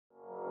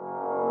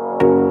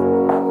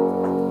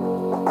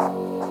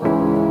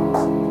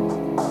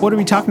What are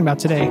we talking about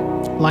today?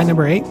 Line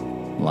number 8?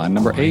 Line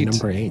number 8.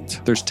 Number 8.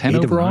 There's 10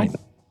 8 overall? of 9.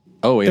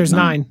 Oh, 8 There's of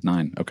 9. 9.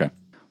 9, okay.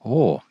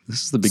 Oh,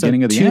 this is the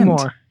beginning of the two end.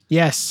 more.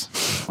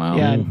 Yes. Wow.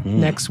 Yeah,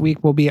 next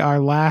week will be our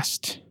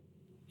last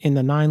in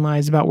the 9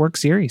 Lies About Work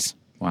series.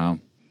 Wow.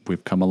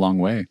 We've come a long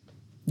way.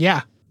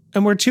 Yeah.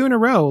 And we're 2 in a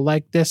row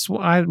like this.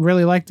 I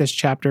really like this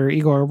chapter.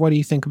 Igor, what do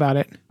you think about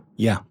it?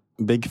 Yeah,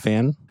 big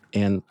fan.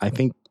 And I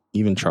think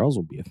even Charles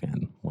will be a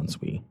fan once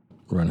we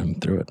run him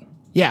through it.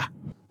 Yeah.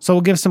 So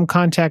we'll give some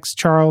context,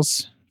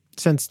 Charles,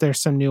 since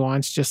there's some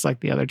nuance, just like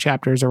the other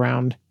chapters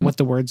around what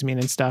the words mean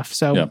and stuff.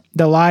 So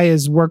The lie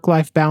is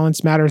work-life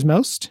balance matters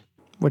most,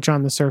 which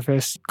on the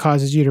surface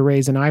causes you to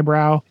raise an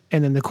eyebrow.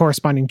 And then the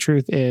corresponding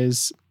truth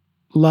is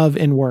love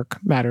in work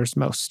matters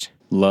most.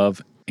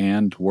 Love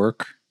and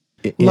work?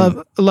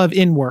 Love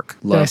in work.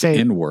 Love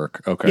in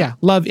work. Okay. Yeah.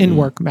 Love in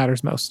work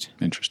matters most.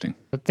 Interesting.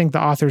 I think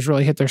the authors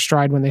really hit their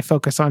stride when they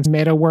focus on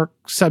meta work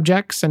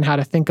subjects and how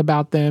to think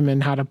about them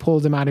and how to pull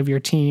them out of your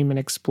team and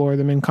explore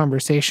them in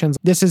conversations.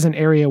 This is an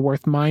area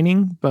worth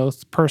mining,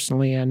 both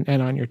personally and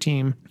on your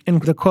team. And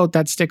the quote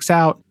that sticks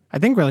out, I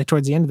think really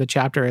towards the end of the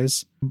chapter,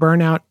 is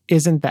burnout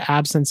isn't the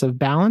absence of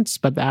balance,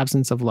 but the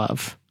absence of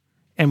love.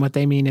 And what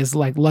they mean is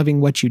like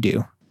loving what you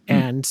do.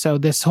 And so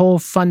this whole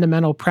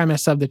fundamental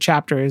premise of the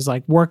chapter is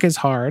like work is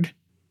hard.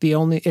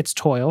 It's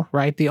toil,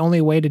 right? The only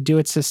way to do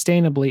it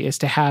sustainably is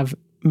to have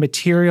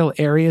material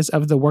areas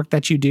of the work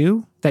that you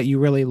do that you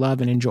really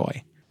love and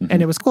enjoy. Mm-hmm.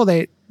 And it was cool.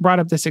 They brought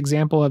up this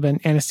example of an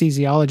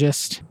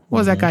anesthesiologist. What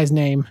was that guy's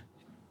name?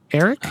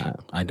 Eric?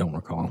 I don't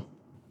recall.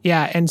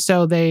 Yeah. And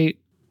so they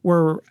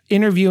were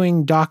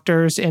interviewing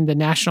doctors in the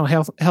national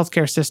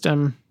healthcare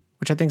system,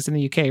 which I think is in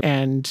the UK.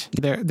 And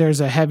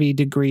there's a heavy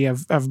degree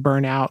of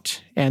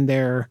burnout, and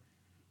their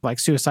like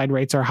suicide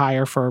rates are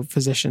higher for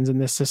physicians in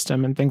this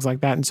system and things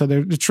like that. And so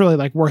it's really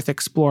like worth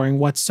exploring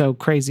what's so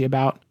crazy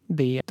about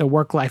the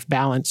work-life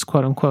balance,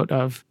 quote unquote,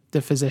 of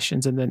the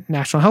physicians in the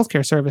National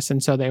Healthcare Service.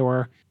 And so they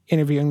were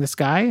interviewing this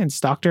guy and this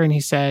doctor, and he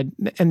said,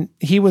 and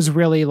he was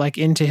really like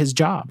into his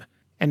job.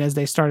 And as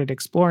they started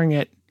exploring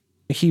it,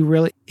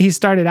 he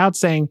started out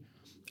saying,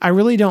 I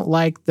really don't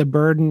like the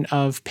burden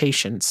of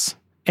patients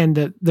and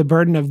the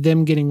burden of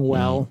them getting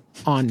well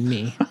on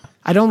me.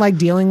 I don't like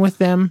dealing with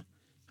them.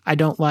 I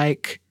don't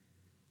like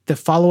the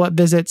follow-up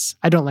visits.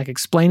 I don't like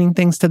explaining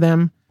things to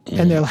them.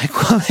 And they're like,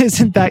 well,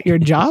 isn't that your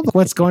job?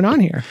 What's going on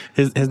here?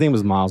 His name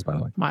was Miles, by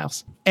the way.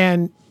 Miles.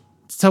 And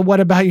so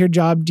what about your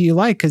job do you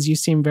like? Because you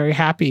seem very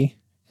happy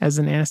as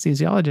an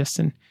anesthesiologist.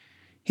 And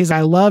he's like,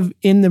 I love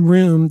in the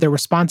room the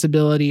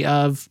responsibility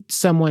of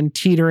someone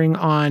teetering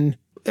on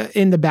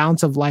in the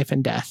balance of life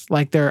and death.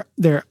 Like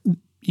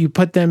you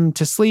put them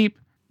to sleep.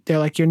 They're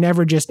like, you're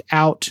never just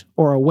out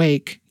or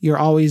awake. You're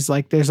always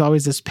like, there's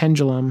always this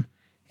pendulum.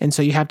 And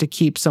so you have to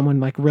keep someone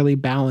like really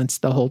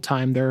balanced the whole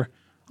time. They're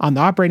on the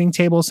operating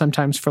table,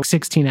 sometimes for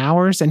 16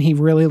 hours. And he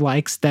really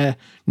likes the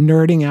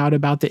nerding out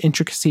about the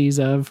intricacies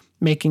of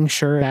making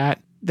sure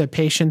that the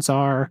patients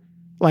are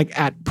like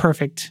at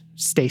perfect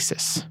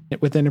stasis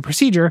within a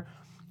procedure.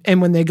 And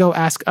when they go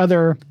ask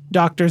other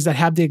doctors that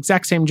have the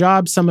exact same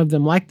job, some of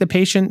them like the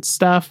patient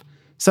stuff.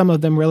 Some of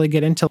them really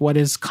get into what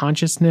is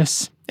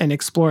consciousness and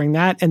exploring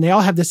that. And they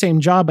all have the same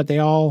job, but they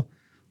all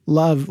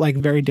love like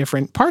very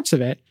different parts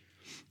of it.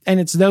 And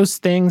it's those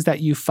things that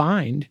you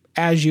find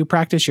as you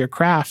practice your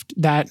craft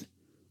that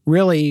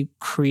really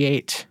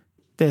create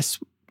this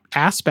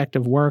aspect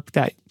of work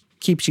that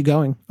keeps you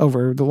going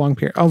over a long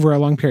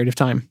period of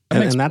time.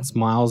 And that's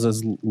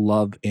Miles's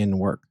love in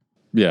work.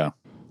 Yeah.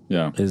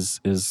 Yeah. Is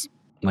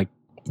like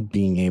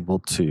being able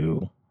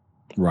to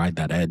ride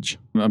that edge.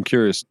 I'm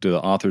curious, do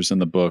the authors in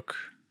the book,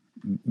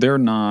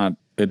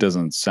 it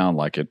doesn't sound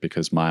like it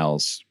because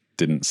Miles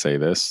didn't say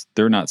this.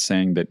 They're not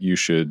saying that you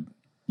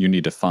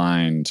need to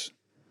find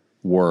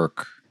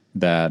work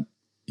that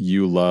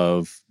you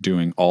love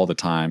doing all the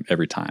time,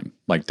 every time,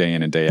 like day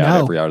in and day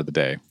out, every hour of the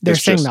day. They're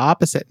saying the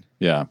opposite.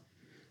 Yeah.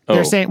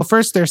 They're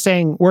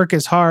saying work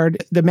is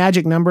hard. The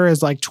magic number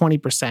is like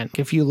 20%.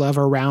 If you love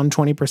around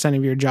 20%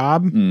 of your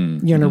job,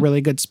 you're in a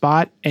really good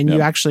spot, and you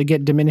actually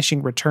get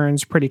diminishing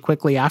returns pretty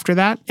quickly after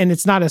that. And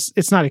it's not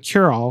a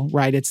cure-all,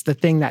 right? It's the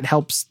thing that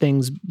helps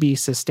things be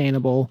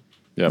sustainable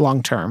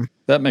long term.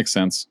 That makes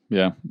sense.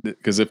 Yeah.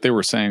 Because if they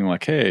were saying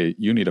like, hey,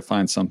 you need to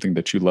find something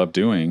that you love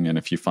doing, and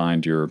if you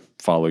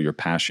follow your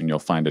passion, you'll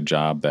find a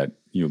job that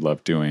you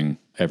love doing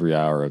every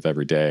hour of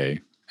every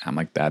day. I'm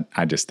like, that.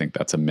 I just think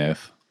that's a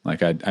myth.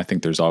 Like, I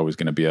think there's always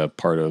going to be a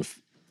part of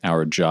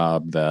our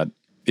job that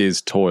is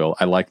toil.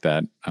 I like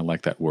that. I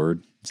like that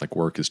word. It's like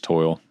work is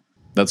toil.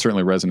 That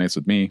certainly resonates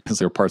with me because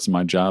there are parts of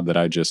my job that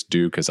I just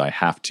do because I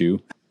have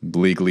to,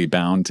 legally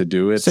bound to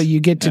do it. So you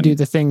get to do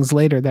the things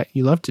later that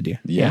you love to do.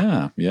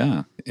 Yeah.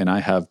 And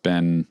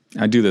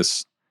I do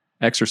this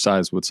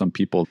exercise with some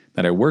people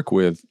that I work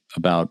with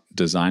about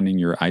designing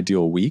your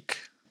ideal week.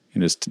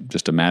 And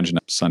just imagine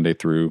Sunday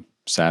through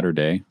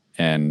Saturday,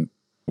 and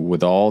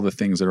with all the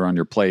things that are on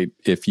your plate,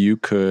 if you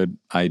could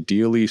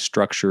ideally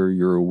structure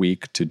your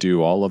week to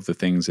do all of the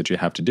things that you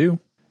have to do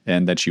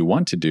and that you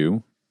want to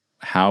do,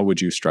 how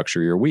would you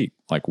structure your week?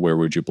 Like, where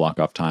would you block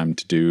off time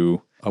to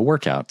do a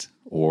workout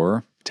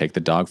or take the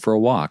dog for a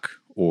walk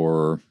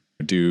or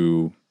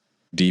do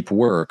deep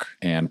work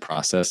and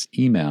process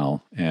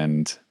email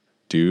and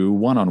do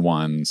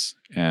one-on-ones?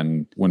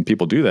 And when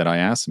people do that, I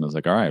ask them, I was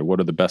like, all right, what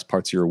are the best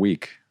parts of your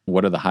week?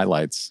 What are the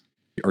highlights?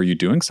 Are you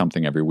doing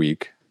something every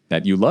week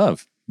that you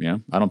love?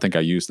 I don't think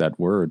I use that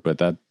word, but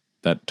that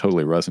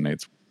totally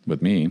resonates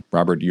with me.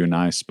 Robert, you and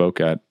I spoke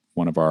at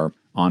one of our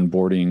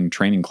onboarding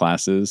training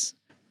classes.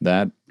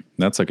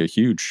 That's like a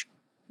huge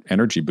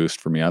energy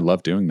boost for me. I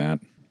love doing that.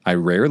 I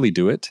rarely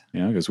do it,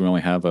 because we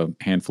only have a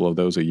handful of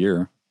those a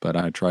year, but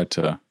I try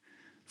to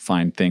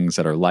find things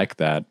that are like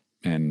that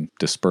and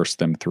disperse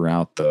them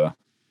throughout the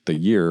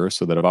year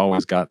so that I've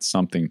always got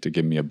something to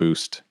give me a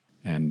boost.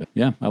 And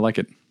yeah, I like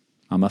it.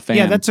 I'm a fan.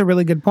 Yeah, that's a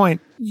really good point.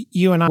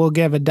 You and I will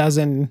give a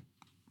dozen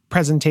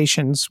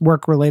presentations,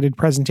 work-related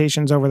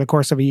presentations over the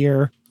course of a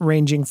year,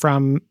 ranging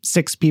from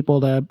 6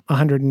 people to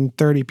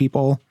 130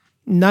 people.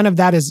 None of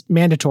that is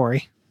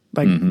mandatory.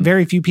 Like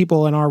very few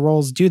people in our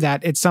roles do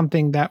that. It's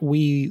something that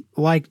we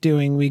like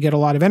doing. We get a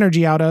lot of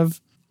energy out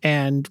of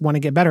and want to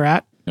get better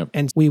at. Yep.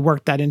 And we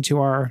work that into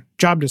our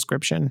job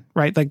description,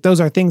 right? Like those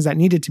are things that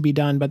needed to be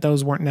done, but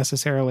those weren't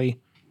necessarily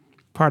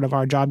part of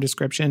our job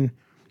description.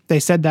 They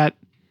said that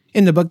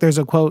in the book, there's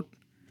a quote.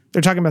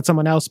 They're talking about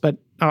someone else, but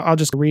I'll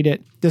just read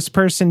it. This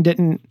person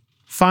didn't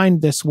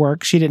find this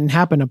work. She didn't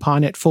happen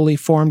upon it fully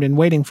formed and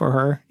waiting for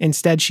her.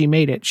 Instead, she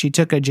made it. She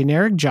took a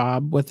generic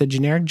job with a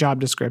generic job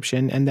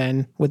description. And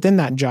then within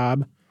that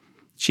job,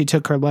 she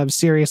took her love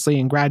seriously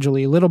and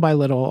gradually, little by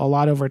little, a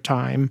lot over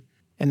time.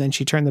 And then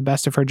she turned the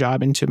best of her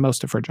job into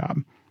most of her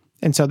job.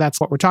 And so that's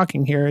what we're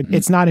talking here.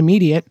 It's not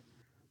immediate,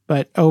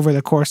 but over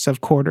the course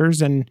of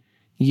quarters and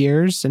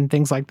years and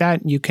things like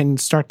that, you can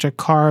start to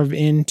carve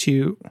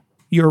into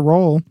your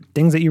role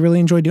things that you really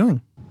enjoy doing.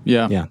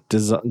 Yeah.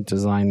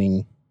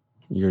 Designing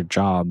your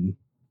job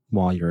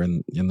while you're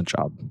in the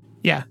job.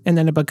 Yeah. And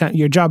then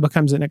your job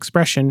becomes an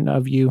expression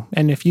of you.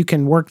 And if you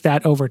can work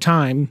that over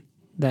time,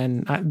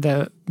 then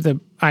the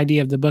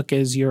idea of the book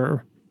is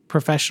your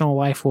professional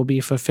life will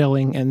be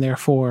fulfilling and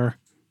therefore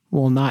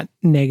will not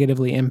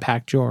negatively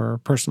impact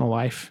your personal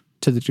life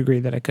to the degree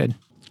that it could.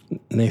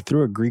 And they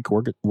threw a Greek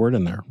word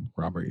in there,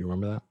 Robert. You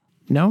remember that?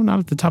 No, not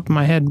at the top of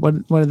my head.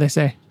 What did they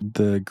say?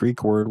 The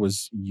Greek word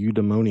was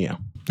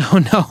eudaimonia. Oh,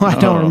 no, I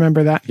don't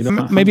remember that.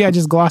 Maybe I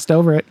just glossed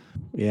over it.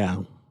 Yeah.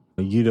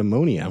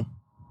 Eudaimonia,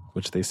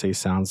 which they say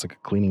sounds like a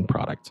cleaning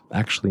product,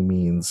 actually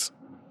means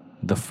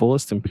the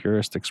fullest and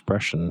purest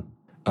expression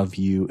of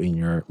you in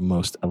your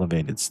most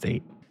elevated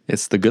state.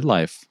 It's the good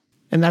life.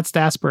 And that's the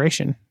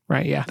aspiration,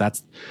 right? Yeah.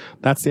 That's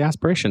the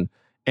aspiration.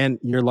 And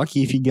you're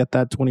lucky if you get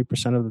that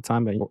 20% of the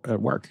time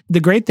at work. The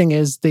great thing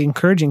is, the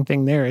encouraging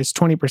thing there is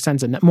 20%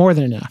 is more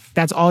than enough.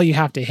 That's all you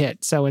have to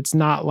hit. So it's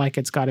not like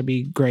it's got to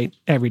be great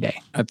every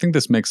day. I think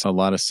this makes a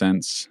lot of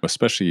sense,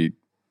 especially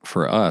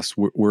for us.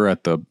 We're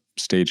at the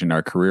stage in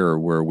our career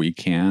where we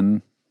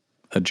can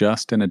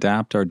adjust and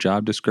adapt our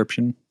job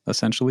description,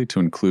 essentially,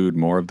 to include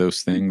more of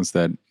those things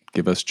that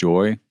give us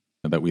joy,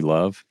 that we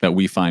love, that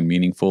we find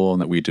meaningful,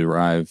 and that we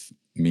derive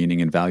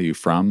meaning and value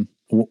from.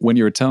 When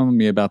you were telling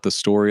me about the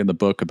story in the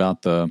book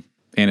about the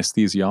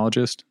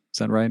anesthesiologist, is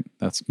that right?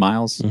 That's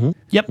Miles? Mm-hmm.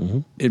 Yep. Mm-hmm.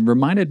 It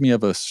reminded me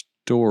of a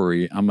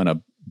story. I'm going to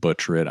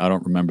butcher it. I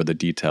don't remember the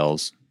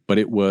details, but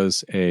it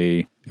was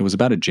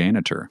about a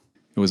janitor.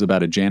 It was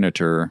about a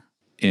janitor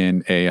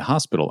in a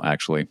hospital,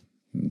 actually.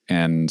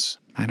 And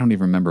I don't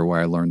even remember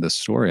where I learned this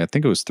story. I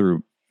think it was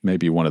through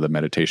maybe one of the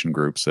meditation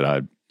groups that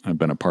I've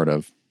been a part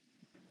of.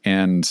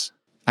 And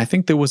I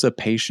think there was a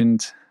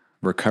patient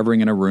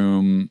recovering in a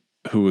room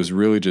who was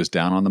really just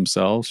down on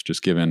themselves,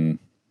 just given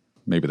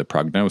maybe the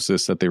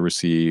prognosis that they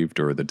received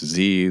or the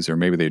disease, or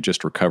maybe they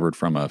just recovered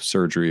from a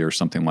surgery or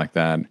something like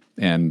that.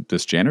 And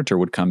this janitor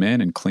would come in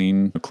and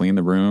clean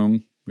the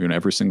room,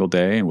 every single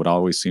day, and would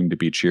always seem to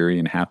be cheery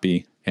and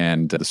happy.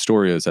 And the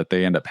story is that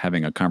they end up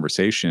having a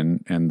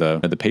conversation, and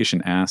the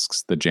patient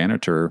asks the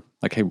janitor,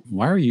 like, "Hey,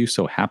 why are you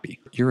so happy?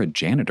 You're a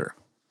janitor.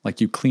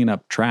 Like, you clean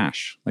up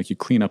trash, like you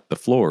clean up the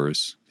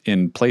floors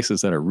in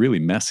places that are really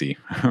messy,"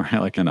 right?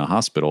 Like in a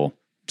hospital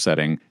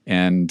setting.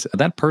 And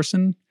that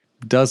person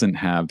doesn't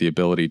have the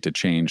ability to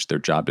change their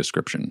job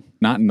description,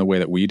 not in the way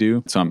that we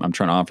do. So I'm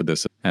trying to offer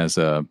this as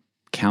a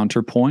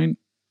counterpoint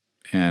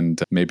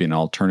and maybe an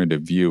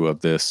alternative view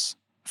of this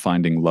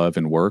finding love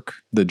in work.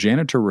 The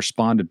janitor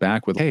responded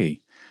back with, "Hey,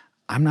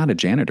 I'm not a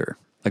janitor.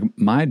 Like,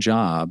 my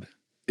job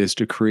is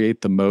to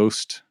create the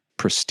most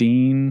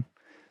pristine,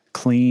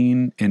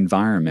 clean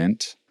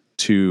environment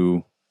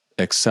to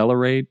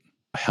accelerate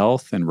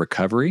health and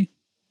recovery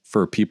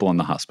for people in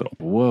the hospital."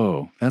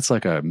 Whoa, that's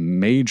like a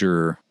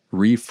major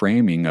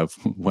reframing of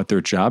what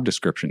their job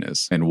description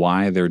is and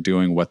why they're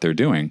doing what they're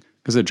doing.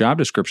 Because the job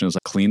description is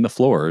like clean the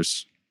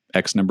floors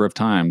X number of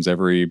times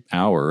every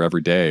hour,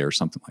 every day, or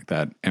something like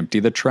that. Empty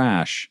the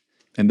trash.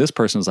 And this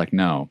person is like,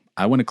 "No,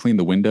 I want to clean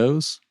the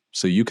windows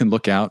so you can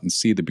look out and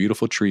see the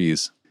beautiful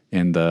trees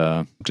in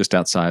just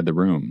outside the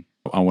room.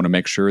 I want to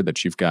make sure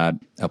that you've got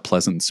a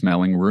pleasant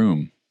smelling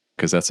room.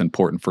 because that's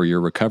important for your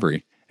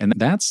recovery. And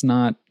that's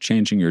not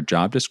changing your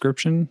job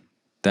description.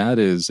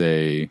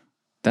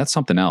 That's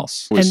something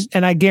else.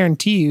 And I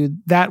guarantee you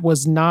that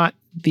was not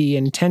the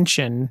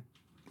intention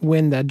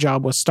when the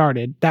job was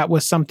started. That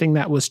was something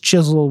that was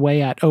chiseled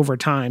away at over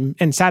time,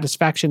 and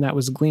satisfaction that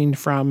was gleaned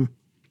from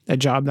a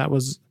job that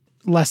was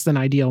less than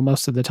ideal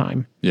most of the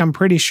time. Yeah. I'm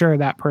pretty sure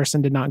that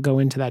person did not go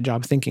into that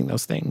job thinking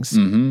those things.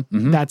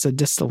 That's a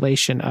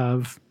distillation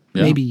of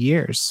maybe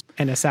years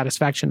and a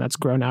satisfaction that's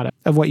grown out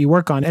of what you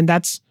work on. And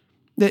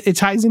it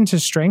ties into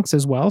strengths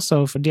as well.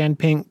 So if Dan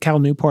Pink, Cal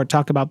Newport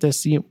talk about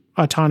this,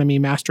 autonomy,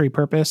 mastery,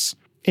 purpose.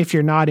 If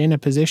you're not in a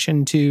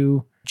position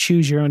to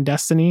choose your own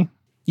destiny,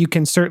 you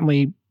can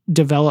certainly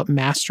develop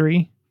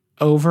mastery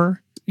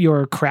over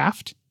your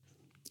craft.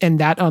 And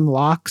that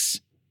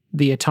unlocks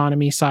the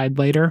autonomy side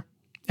later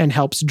and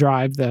helps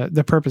drive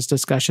the purpose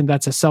discussion.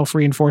 That's a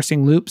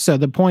self-reinforcing loop. So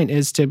the point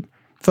is to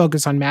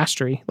focus on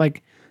mastery.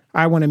 Like,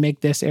 I want to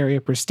make this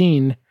area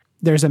pristine.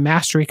 There's a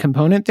mastery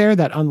component there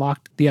that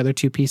unlocked the other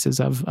two pieces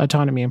of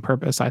autonomy and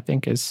purpose, I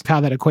think, is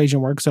how that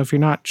equation works. So if you're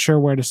not sure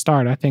where to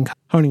start, I think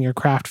honing your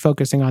craft,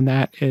 focusing on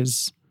that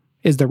is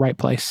the right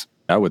place.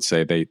 I would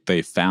say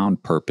they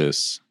found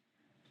purpose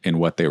in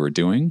what they were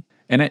doing.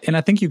 And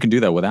I think you can do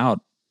that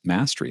without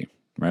mastery,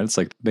 right? It's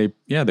like they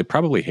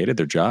probably hated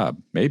their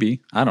job. Maybe,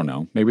 I don't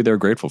know. Maybe they're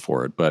grateful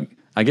for it. But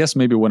I guess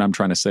maybe what I'm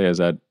trying to say is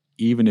that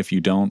even if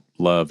you don't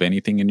love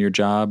anything in your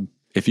job,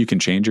 if you can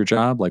change your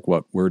job, like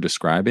what we're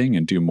describing,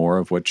 and do more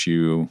of what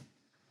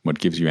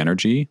gives you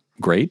energy,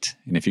 great.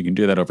 And if you can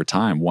do that over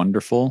time,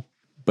 wonderful.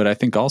 But I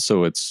think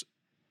also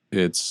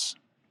it's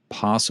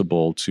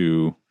possible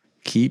to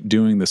keep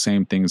doing the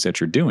same things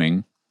that you're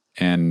doing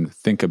and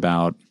think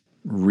about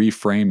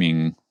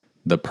reframing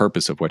the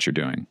purpose of what you're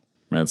doing.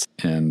 Right?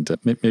 And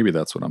maybe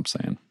that's what I'm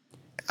saying.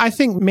 I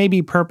think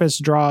maybe purpose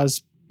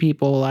draws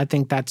people. I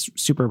think that's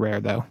super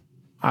rare, though,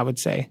 I would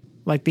say.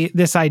 Like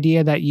this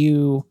idea that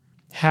you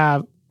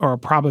have, or a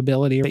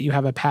probability that you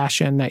have a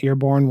passion that you're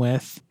born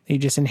with, you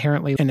just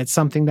inherently, and it's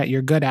something that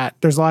you're good at.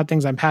 There's a lot of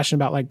things I'm passionate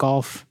about, like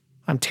golf,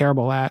 I'm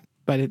terrible at,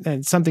 but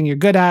it's something you're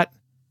good at,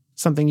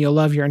 something you'll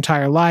love your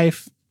entire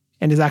life,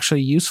 and is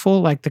actually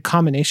useful. Like the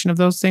combination of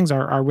those things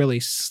are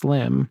really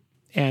slim.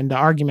 And the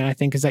argument, I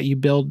think, is that you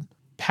build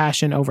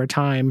passion over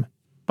time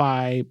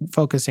by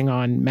focusing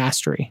on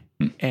mastery.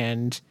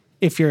 And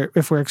if we're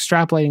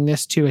extrapolating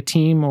this to a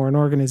team or an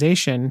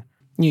organization,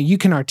 you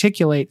can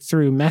articulate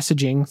through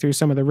messaging, through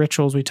some of the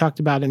rituals we talked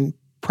about in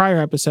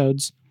prior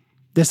episodes,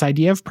 this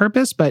idea of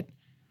purpose. But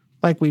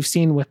like we've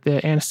seen with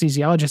the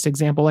anesthesiologist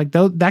example, like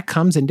that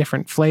comes in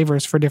different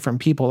flavors for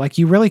different people. Like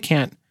you really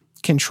can't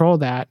control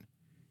that.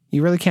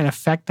 You really can't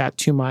affect that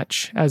too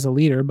much as a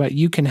leader, but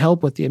you can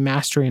help with the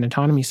mastery and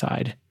autonomy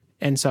side.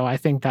 And so I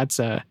think that's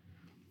a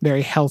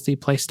very healthy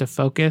place to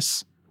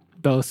focus,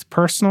 both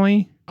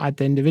personally at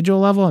the individual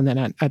level and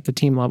then at the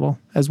team level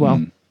as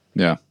well.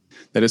 Yeah.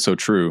 That is so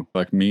true.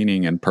 Like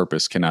meaning and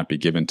purpose cannot be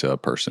given to a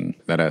person.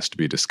 That has to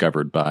be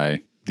discovered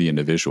by the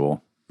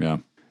individual. Yeah.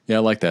 Yeah, I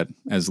like that.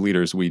 As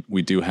leaders, we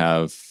do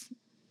have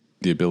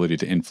the ability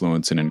to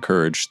influence and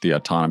encourage the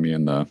autonomy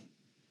and the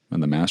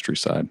mastery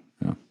side.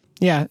 Yeah.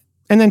 Yeah.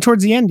 And then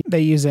towards the end, they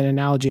use an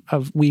analogy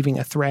of weaving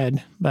a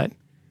thread, but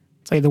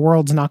it's like the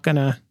world's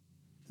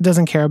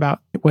doesn't care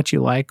about what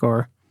you like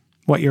or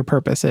what your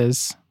purpose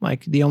is.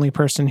 Like the only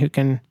person who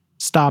can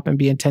stop and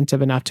be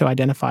attentive enough to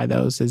identify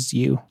those is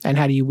you. And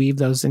how do you weave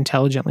those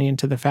intelligently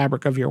into the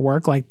fabric of your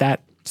work? Like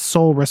that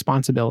sole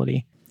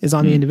responsibility is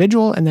on the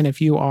individual. And then if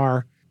you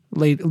are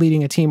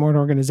leading a team or an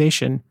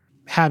organization,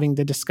 having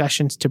the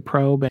discussions to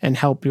probe and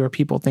help your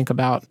people think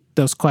about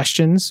those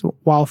questions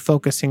while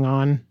focusing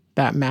on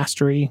that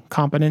mastery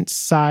competence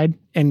side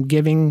and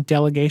giving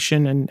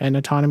delegation and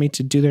autonomy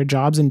to do their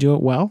jobs and do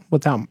it well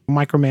without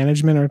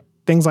micromanagement or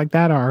things like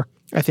that are,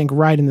 I think,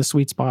 right in the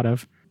sweet spot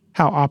of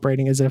how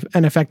operating as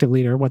an effective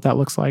leader, what that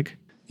looks like.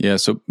 Yeah.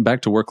 So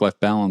back to work-life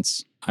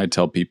balance, I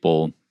tell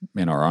people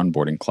in our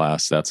onboarding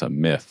class, that's a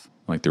myth.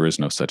 Like there is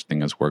no such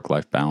thing as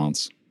work-life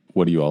balance.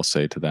 What do you all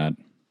say to that?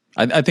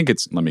 I think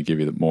let me give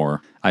you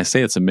more. I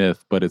say it's a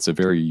myth, but it's a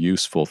very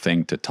useful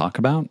thing to talk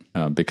about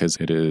because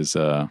it is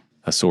a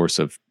source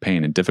of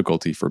pain and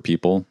difficulty for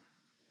people.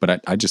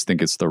 But I just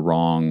think it's the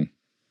wrong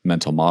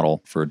mental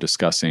model for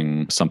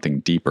discussing something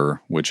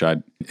deeper, which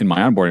in my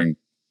onboarding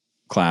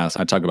class,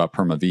 I talk about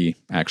PERMA-V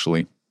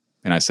actually.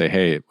 And I say,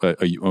 hey,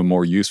 a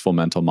more useful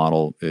mental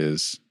model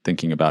is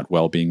thinking about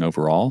well-being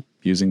overall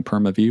using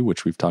PERMA-V,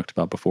 which we've talked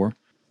about before.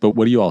 But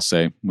what do you all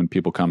say when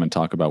people come and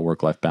talk about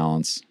work-life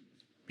balance?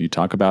 You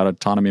talk about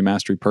autonomy,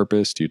 mastery,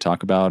 purpose? Do you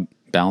talk about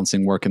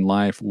balancing work and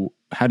life?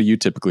 How do you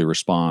typically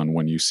respond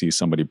when you see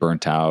somebody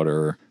burnt out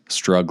or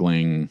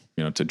struggling,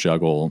 to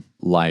juggle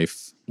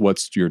life?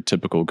 What's your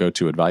typical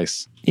go-to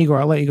advice?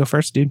 Igor, I'll let you go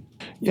first, dude.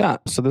 Yeah.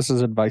 So this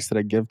is advice that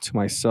I give to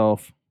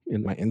myself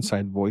in my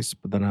inside voice,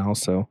 but then I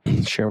also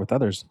share with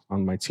others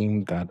on my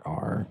team that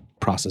are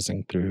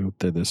processing through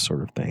this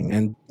sort of thing.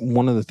 And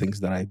one of the things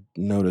that I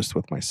noticed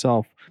with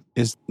myself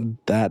is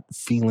that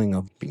feeling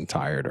of being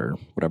tired or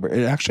whatever.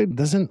 It actually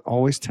doesn't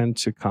always tend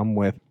to come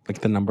with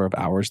like the number of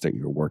hours that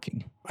you're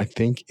working. I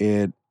think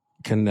it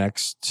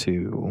connects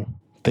to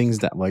things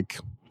that like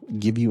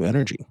give you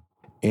energy.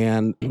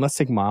 And let's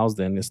take Miles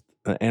then, is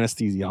an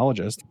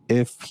anesthesiologist.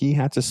 If he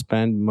had to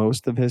spend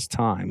most of his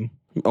time,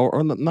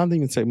 or not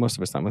even say most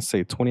of his time, let's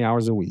say 20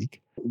 hours a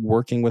week,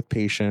 working with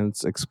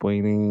patients,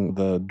 explaining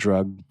the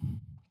drug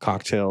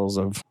cocktails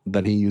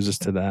that he uses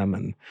to them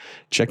and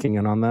checking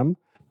in on them,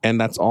 and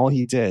that's all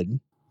he did,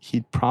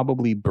 he'd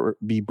probably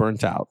be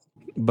burnt out.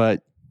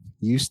 But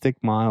you stick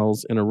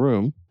Miles in a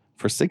room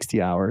for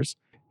 60 hours,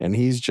 and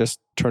he's just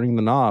turning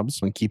the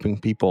knobs and keeping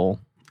people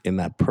in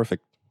that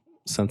perfect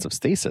sense of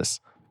stasis.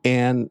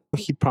 And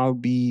he'd probably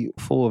be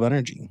full of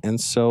energy.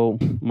 And so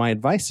my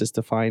advice is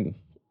to find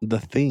the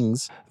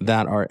things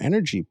that are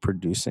energy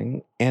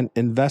producing and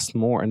invest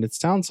more. And it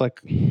sounds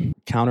like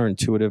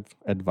counterintuitive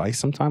advice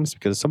sometimes,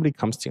 because somebody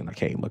comes to you and like,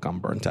 hey, look, I'm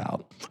burnt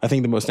out. I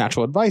think the most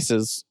natural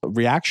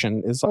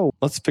reaction is, oh,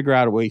 let's figure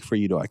out a way for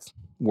you to like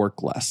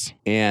work less.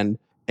 And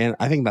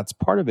I think that's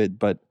part of it,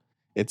 but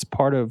it's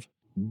part of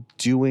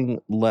doing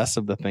less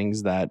of the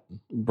things that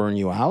burn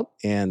you out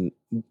and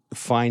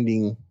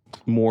finding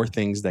more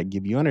things that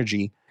give you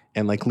energy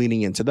and like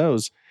leaning into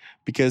those.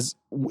 Because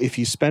if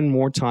you spend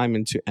more time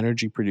into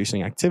energy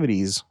producing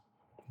activities,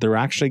 they're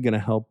actually going to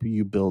help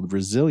you build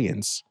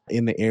resilience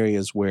in the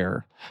areas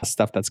where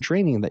stuff that's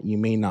draining that you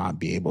may not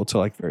be able to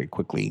like very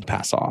quickly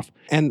pass off.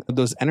 And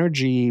those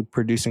energy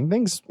producing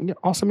things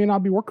also may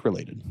not be work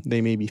related.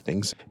 They may be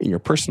things in your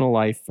personal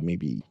life,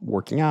 maybe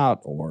working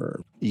out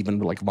or even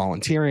like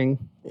volunteering.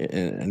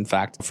 In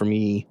fact, for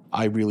me,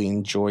 I really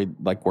enjoyed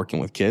like working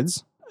with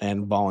kids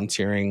and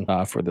volunteering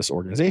for this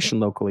organization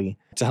locally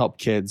to help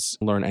kids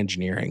learn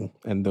engineering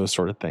and those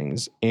sort of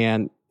things.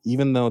 And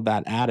even though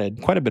that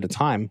added quite a bit of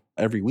time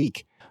every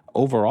week,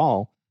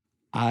 overall,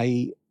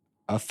 I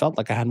felt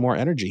like I had more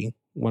energy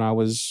when I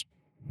was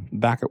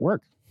back at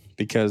work,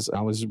 because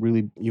I was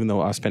really, even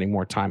though I was spending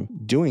more time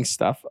doing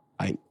stuff,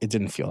 it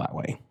didn't feel that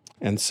way.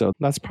 And so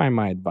that's probably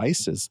my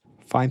advice, is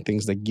find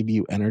things that give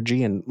you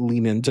energy and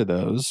lean into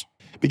those,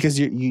 because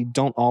you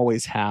don't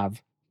always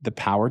have the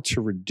power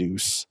to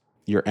reduce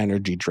your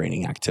energy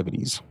draining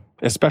activities,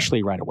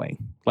 especially right away.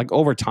 Like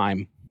over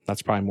time,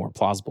 that's probably more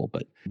plausible,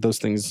 but those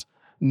things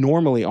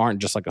normally aren't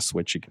just like a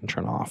switch you can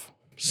turn off.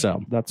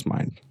 So that's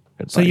my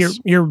advice. So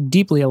you're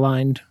deeply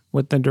aligned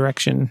with the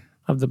direction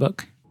of the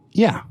book.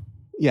 Yeah.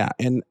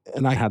 And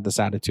I had this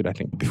attitude, I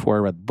think, before I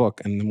read the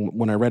book. And then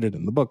when I read it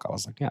in the book, I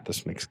was like, yeah,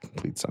 this makes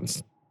complete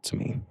sense to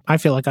me. I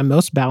feel like I'm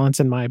most balanced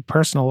in my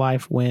personal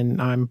life when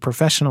I'm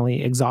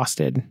professionally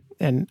exhausted.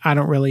 And I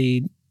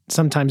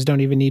sometimes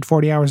don't even need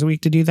 40 hours a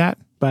week to do that,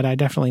 but I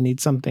definitely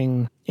need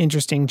something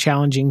interesting,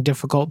 challenging,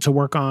 difficult to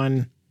work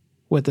on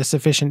with a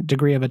sufficient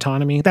degree of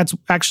autonomy. That's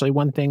actually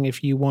one thing,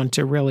 if you want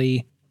to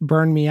really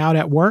burn me out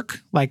at work,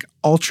 like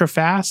ultra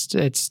fast,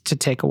 it's to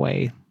take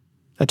away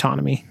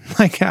autonomy.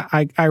 Like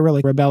I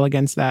really rebel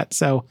against that.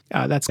 So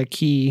that's a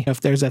key.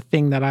 If there's a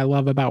thing that I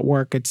love about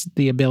work, it's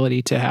the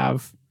ability to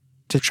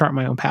chart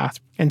my own path.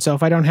 And so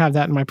if I don't have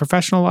that in my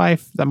professional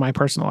life, then my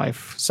personal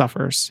life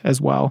suffers as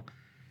well.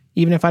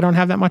 Even if I don't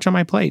have that much on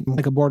my plate,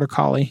 like a border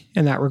collie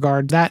in that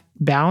regard. That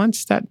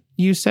balance that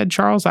you said,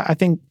 Charles, I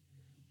think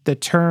the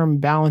term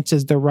balance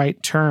is the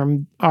right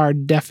term. Our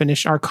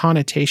definition, our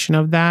connotation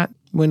of that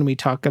when we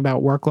talk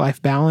about work-life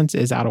balance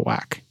is out of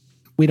whack.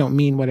 We don't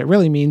mean what it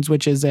really means,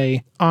 which is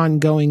a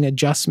ongoing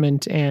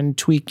adjustment and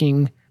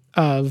tweaking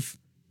of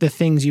the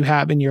things you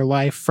have in your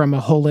life from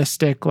a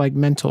holistic, like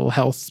mental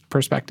health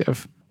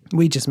perspective.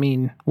 We just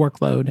mean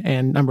workload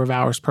and number of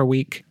hours per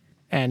week.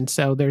 And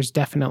so it's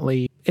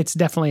definitely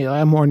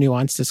a more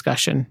nuanced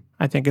discussion,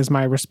 I think, is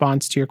my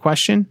response to your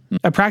question.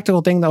 A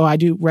practical thing, though, I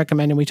do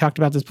recommend, and we talked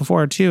about this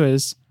before too,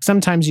 is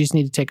sometimes you just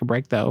need to take a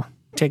break, though.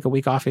 Take a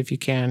week off if you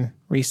can,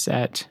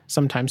 reset,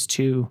 sometimes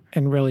two,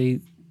 and really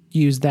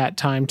use that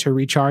time to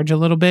recharge a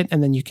little bit.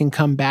 And then you can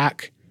come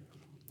back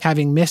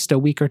having missed a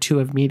week or two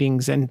of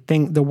meetings and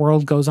think the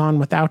world goes on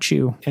without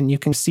you. And you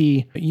can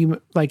see,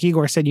 like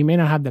Igor said, you may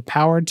not have the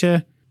power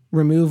to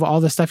remove all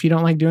the stuff you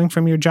don't like doing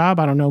from your job.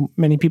 I don't know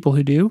many people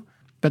who do,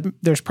 but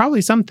there's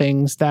probably some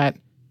things that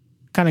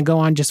kind of go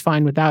on just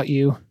fine without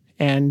you.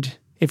 And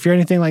if you're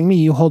anything like me,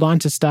 you hold on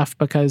to stuff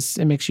because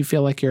it makes you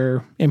feel like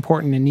you're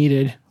important and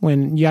needed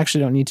when you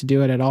actually don't need to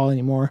do it at all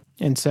anymore.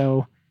 And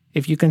so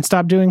if you can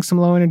stop doing some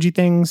low energy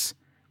things,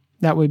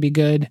 that would be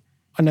good.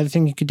 Another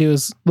thing you could do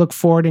is look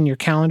forward in your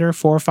calendar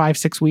 4, 5,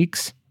 6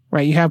 weeks,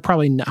 right? You have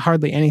probably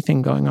hardly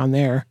anything going on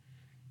there.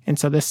 And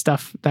so this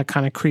stuff that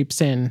kind of creeps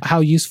in,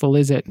 how useful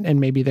is it? And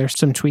maybe there's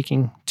some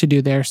tweaking to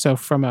do there. So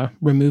from a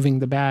removing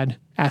the bad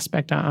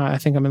aspect, I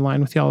think I'm in line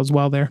with y'all as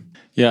well there.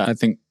 Yeah, I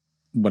think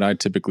what I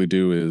typically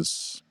do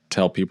is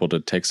tell people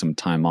to take some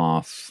time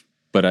off,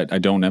 but I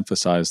don't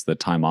emphasize the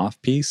time off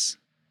piece.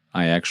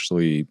 I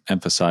actually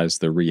emphasize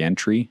the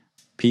reentry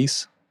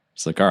piece.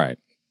 It's like, all right,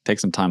 take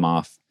some time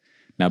off.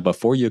 Now,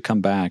 before you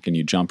come back and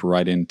you jump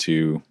right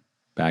into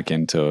back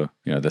into,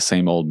 the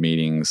same old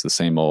meetings, the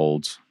same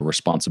old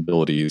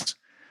responsibilities,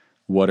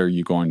 what do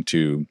you want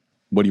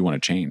to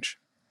change?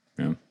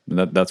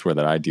 That's where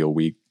that ideal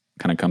week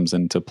kind of comes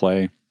into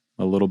play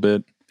a little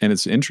bit. And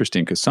it's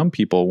interesting because some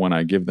people, when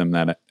I give them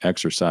that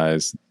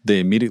exercise, they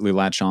immediately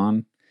latch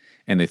on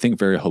and they think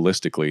very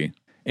holistically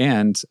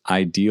and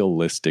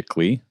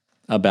idealistically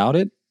about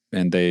it.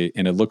 And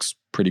it looks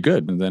pretty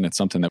good. And then it's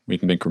something that we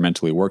can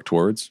incrementally work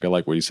towards. I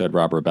like what you said,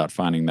 Robert, about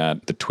finding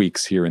that the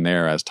tweaks here and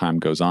there as time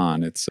goes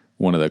on. It's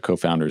one of the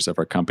co-founders of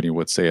our company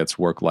would say it's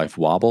work-life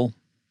wobble,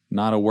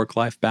 not a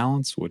work-life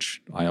balance,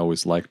 which I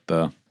always liked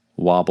the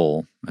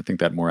wobble. I think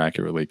that more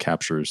accurately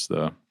captures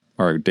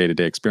our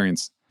day-to-day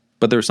experience.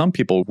 But there are some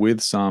people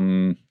with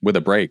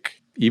a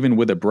break. Even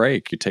with a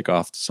break, you take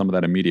off some of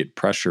that immediate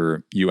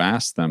pressure. You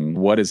ask them,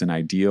 what is an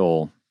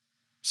ideal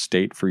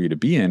state for you to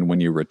be in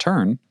when you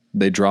return?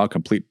 They draw a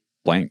complete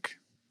blank.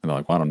 And they're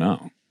like, well, I don't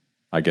know.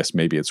 I guess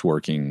maybe it's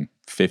working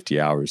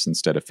 50 hours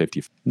instead of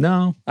 50.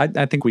 No,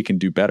 I think we can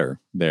do better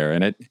there.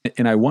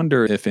 And I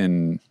wonder if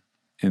in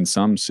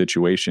some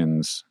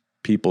situations,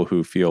 people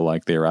who feel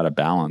like they're out of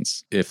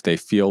balance, if they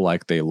feel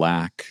like they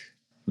lack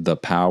the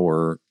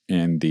power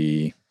and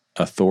the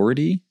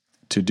authority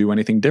to do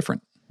anything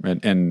different.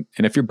 And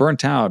if you're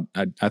burnt out,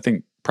 I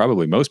think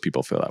probably most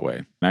people feel that way.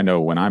 And I know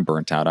when I'm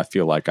burnt out, I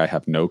feel like I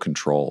have no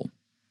control.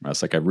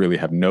 It's like I really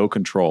have no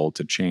control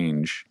to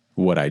change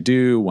what I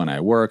do, when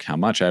I work, how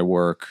much I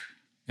work.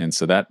 And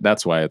so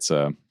that's why it's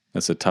a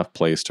tough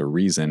place to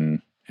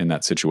reason in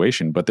that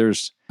situation. But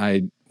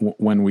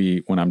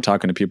when I'm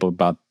talking to people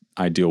about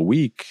ideal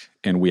week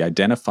and we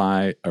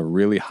identify a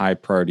really high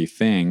priority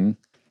thing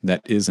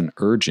that isn't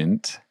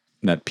urgent,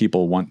 that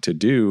people want to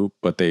do,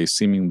 but they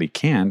seemingly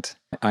can't,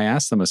 I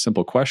ask them a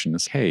simple question.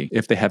 Is, hey,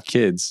 if they have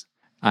kids,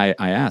 I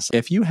ask,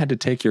 if you had to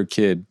take your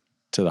kid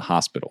to the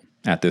hospital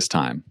at this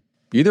time,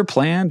 either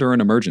planned or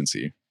an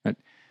emergency, right,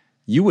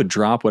 you would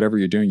drop whatever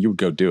you're doing, you would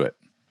go do it,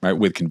 right,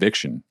 with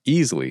conviction,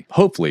 easily,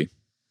 hopefully.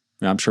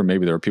 I'm sure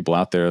maybe there are people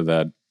out there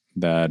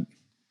that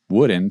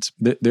wouldn't.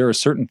 There are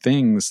certain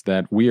things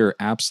that we are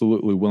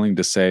absolutely willing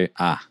to say,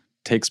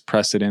 takes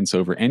precedence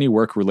over any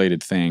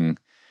work-related thing,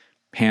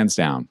 hands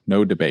down,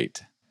 no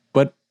debate.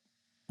 But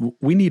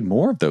we need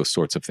more of those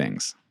sorts of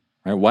things,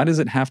 right? Why does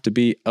it have to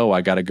be,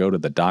 I got to go to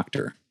the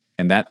doctor?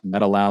 And that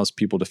allows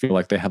people to feel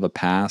like they have a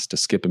pass to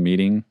skip a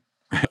meeting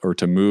or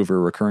to move a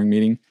recurring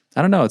meeting.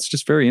 I don't know. It's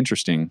just very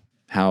interesting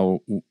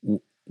how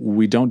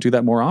we don't do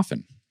that more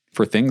often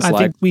for things I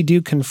think we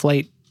do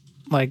conflate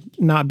like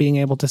not being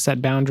able to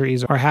set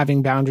boundaries or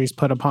having boundaries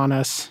put upon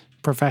us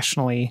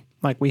professionally.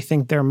 Like we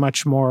think they're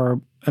much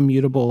more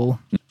immutable,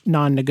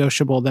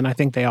 non-negotiable than I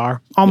think they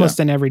are. Almost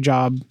in every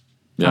job.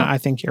 Yeah. I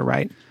think you're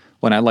right.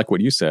 Well, and I like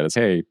what you said is,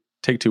 hey,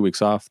 take 2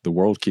 weeks off. The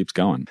world keeps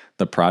going.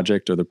 The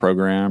project or the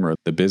program or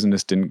the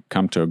business didn't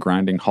come to a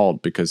grinding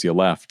halt because you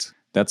left.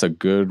 That's a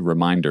good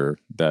reminder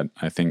that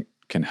I think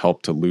can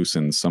help to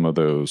loosen some of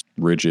those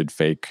rigid,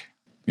 fake,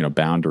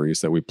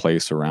 boundaries that we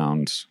place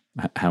around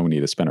how we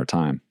need to spend our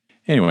time.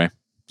 Anyway,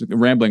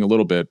 rambling a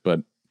little bit, but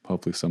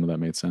hopefully some of that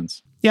made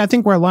sense. Yeah, I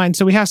think we're aligned.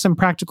 So we have some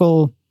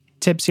practical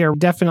tips here.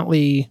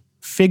 Definitely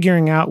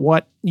figuring out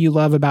what you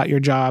love about your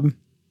job.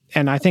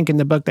 And I think in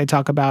the book, they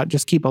talk about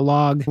just keep a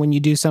log. When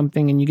you do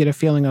something and you get a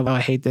feeling of,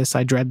 I hate this,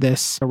 I dread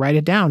this, write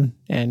it down.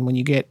 And when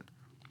you get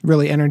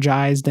really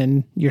energized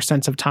and your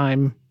sense of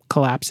time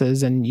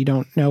collapses and you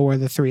don't know where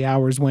the 3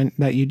 hours went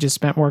that you just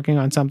spent working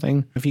on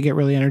something, if you get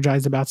really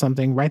energized about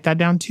something, write that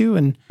down too.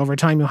 And over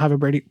time, you'll have a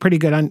pretty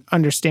good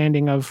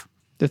understanding of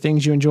the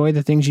things you enjoy,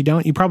 the things you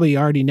don't. You probably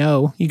already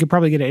know. You could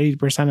probably get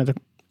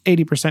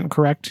 80%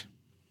 correct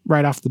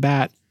right off the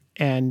bat.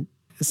 And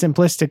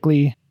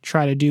simplistically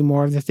try to do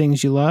more of the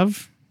things you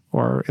love,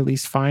 or at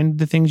least find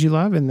the things you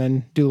love, and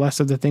then do less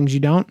of the things you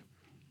don't.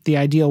 The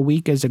ideal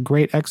week is a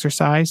great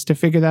exercise to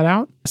figure that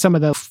out. Some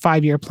of the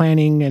 5-year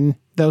planning and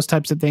those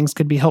types of things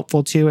could be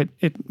helpful too.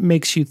 It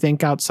makes you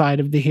think outside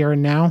of the here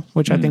and now,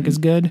 which I think is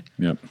good.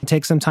 Yep.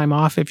 Take some time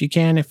off if you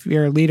can. If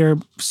you're a leader,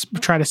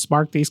 try to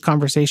spark these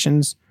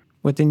conversations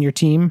within your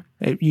team.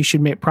 You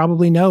should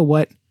probably know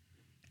what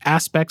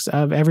aspects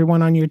of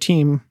everyone on your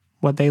team,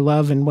 what they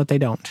love and what they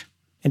don't.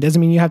 It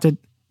doesn't mean you have to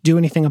do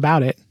anything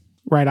about it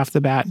right off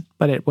the bat,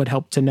 but it would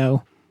help to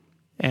know.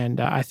 And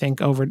I think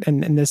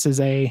and this is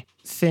a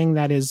thing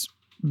that is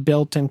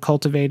built and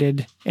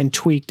cultivated and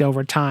tweaked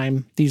over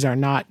time. These are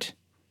not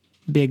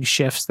big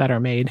shifts that are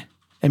made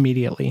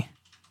immediately.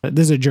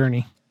 This is a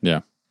journey.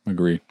 Yeah,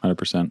 agree,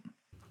 100%.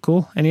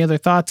 Cool. Any other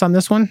thoughts on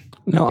this one?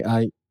 No,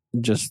 I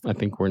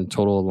think we're in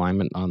total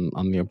alignment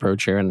on the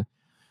approach here. And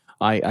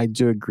I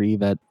do agree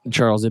that,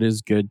 Charles, it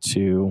is good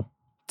to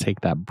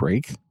take that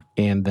break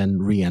and then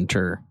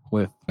re-enter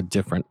with a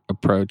different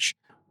approach.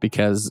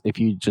 Because if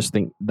you just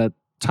think that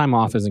time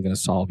off isn't going to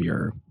solve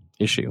your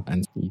issue,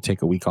 and you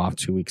take a week off,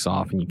 2 weeks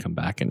off, and you come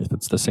back, and if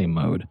it's the same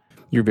mode,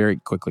 you're very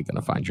quickly going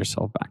to find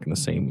yourself back in the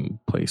same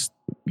place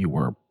you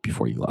were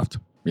before you left.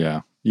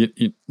 Yeah.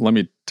 Let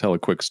me tell a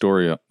quick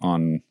story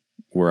on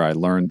where I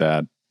learned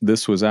that.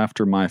 This was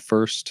after my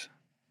first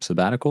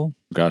sabbatical.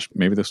 Gosh,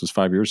 maybe this was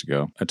 5 years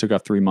ago. I took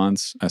off 3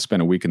 months. I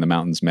spent a week in the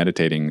mountains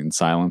meditating in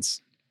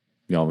silence.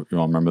 Y'all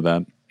remember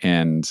that?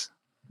 And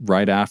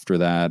right after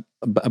that,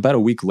 about a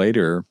week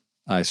later,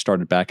 I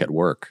started back at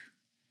work.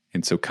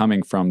 And so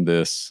coming from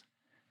this,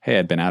 hey,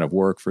 I'd been out of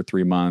work for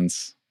 3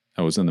 months.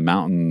 I was in the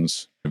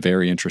mountains,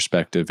 very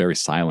introspective, very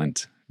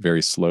silent,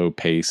 very slow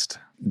paced,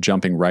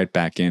 jumping right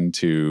back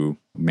into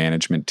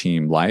management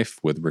team life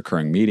with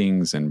recurring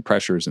meetings and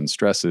pressures and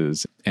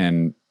stresses.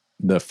 And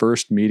the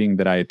first meeting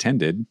that I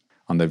attended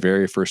on the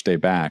very first day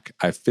back,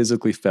 I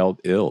physically felt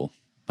ill.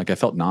 Like I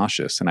felt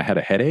nauseous and I had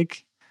a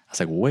headache. I was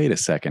like, wait a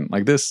second,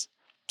 like this,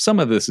 some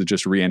of this is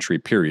just reentry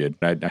period.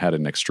 I had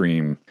an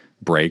extreme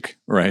break,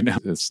 right?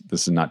 This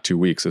is not 2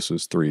 weeks. This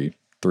was three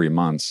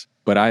months.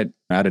 But I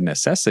had a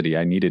necessity.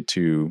 I needed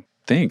to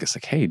think, it's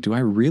like, hey, do I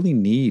really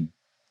need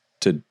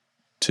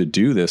to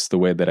do this the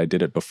way that I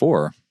did it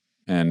before?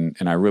 And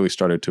I really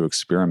started to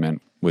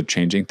experiment with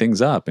changing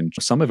things up. And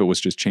some of it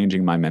was just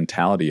changing my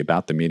mentality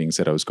about the meetings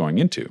that I was going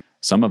into.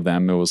 Some of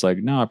them, it was like,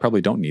 no, I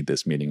probably don't need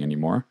this meeting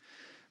anymore.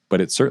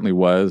 But it certainly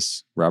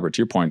was, Robert, to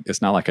your point,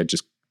 it's not like I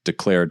just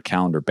declared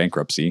calendar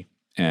bankruptcy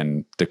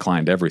and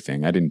declined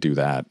everything. I didn't do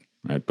that,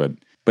 right? But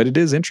it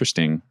is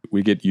interesting.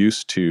 We get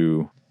used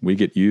to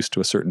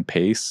a certain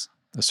pace,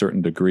 a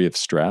certain degree of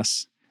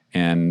stress.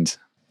 And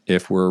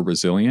if we're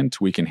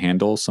resilient, we can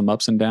handle some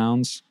ups and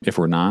downs. If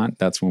we're not,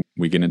 that's when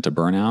we get into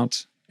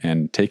burnout.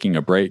 And taking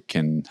a break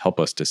can help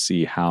us to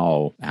see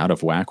how out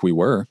of whack we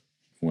were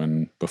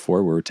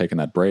before we were taking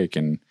that break.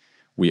 And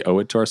we owe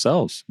it to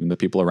ourselves and the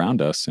people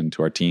around us and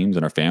to our teams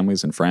and our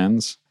families and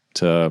friends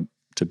to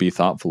be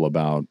thoughtful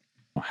about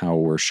how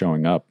we're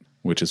showing up,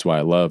 which is why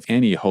I love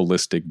any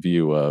holistic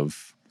view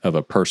of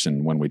a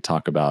person when we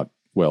talk about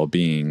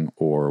well-being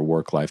or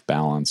work-life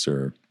balance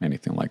or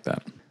anything like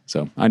that.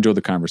 So I enjoyed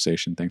the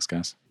conversation. Thanks,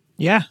 guys.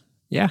 Yeah.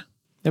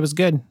 It was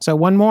good. So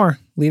one more.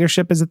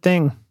 Leadership is a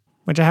thing,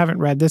 which I haven't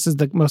read. This is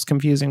the most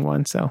confusing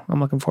one, so I'm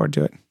looking forward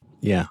to it.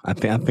 Yeah, I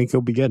think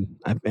it'll be good.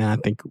 I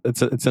think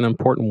it's an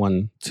important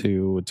one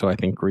to I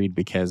think read,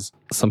 because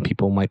some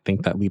people might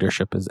think that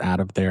leadership is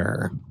out of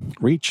their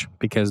reach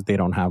because they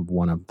don't have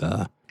one of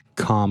the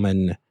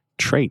common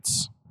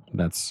traits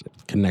that's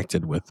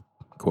connected with,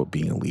 quote,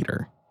 being a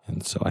leader.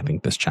 And so I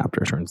think this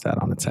chapter turns that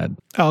on its head.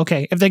 Oh,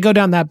 okay. If they go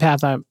down that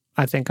path,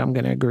 I think I'm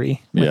going to agree.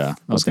 Yeah,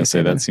 I was going to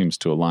say that seems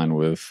to align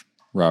with,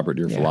 Robert,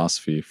 your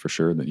philosophy for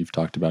sure that you've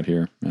talked about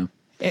here. Yeah,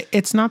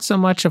 it's not so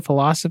much a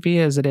philosophy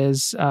as it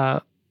is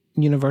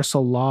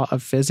universal law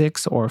of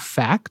physics or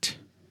fact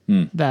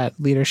that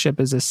leadership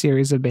is a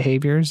series of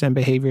behaviors and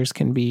behaviors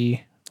can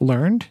be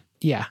learned.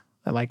 Yeah,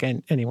 like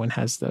anyone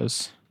has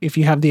those. If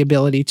you have the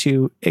ability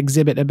to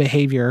exhibit a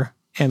behavior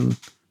and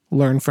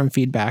learn from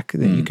feedback,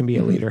 then you can be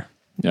a leader.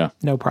 Yeah.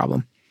 No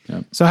problem.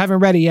 Yeah. So I haven't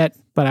read it yet,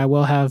 but I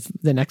will have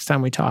the next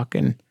time we talk,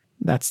 and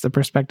that's the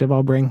perspective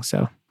I'll bring.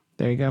 So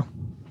there you go.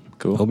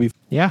 Cool.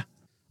 Yeah.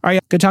 All right.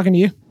 Good talking to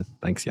you.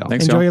 Thanks, y'all.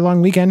 Enjoy your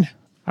long weekend.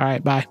 All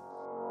right. Bye.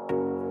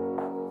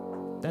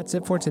 That's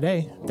it for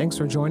today. Thanks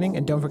for joining,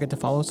 and don't forget to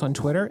follow us on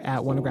Twitter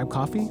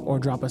 @WannaGrabCoffee or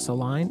drop us a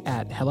line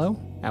at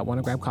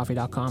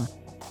hello@wannograbcoffee.com.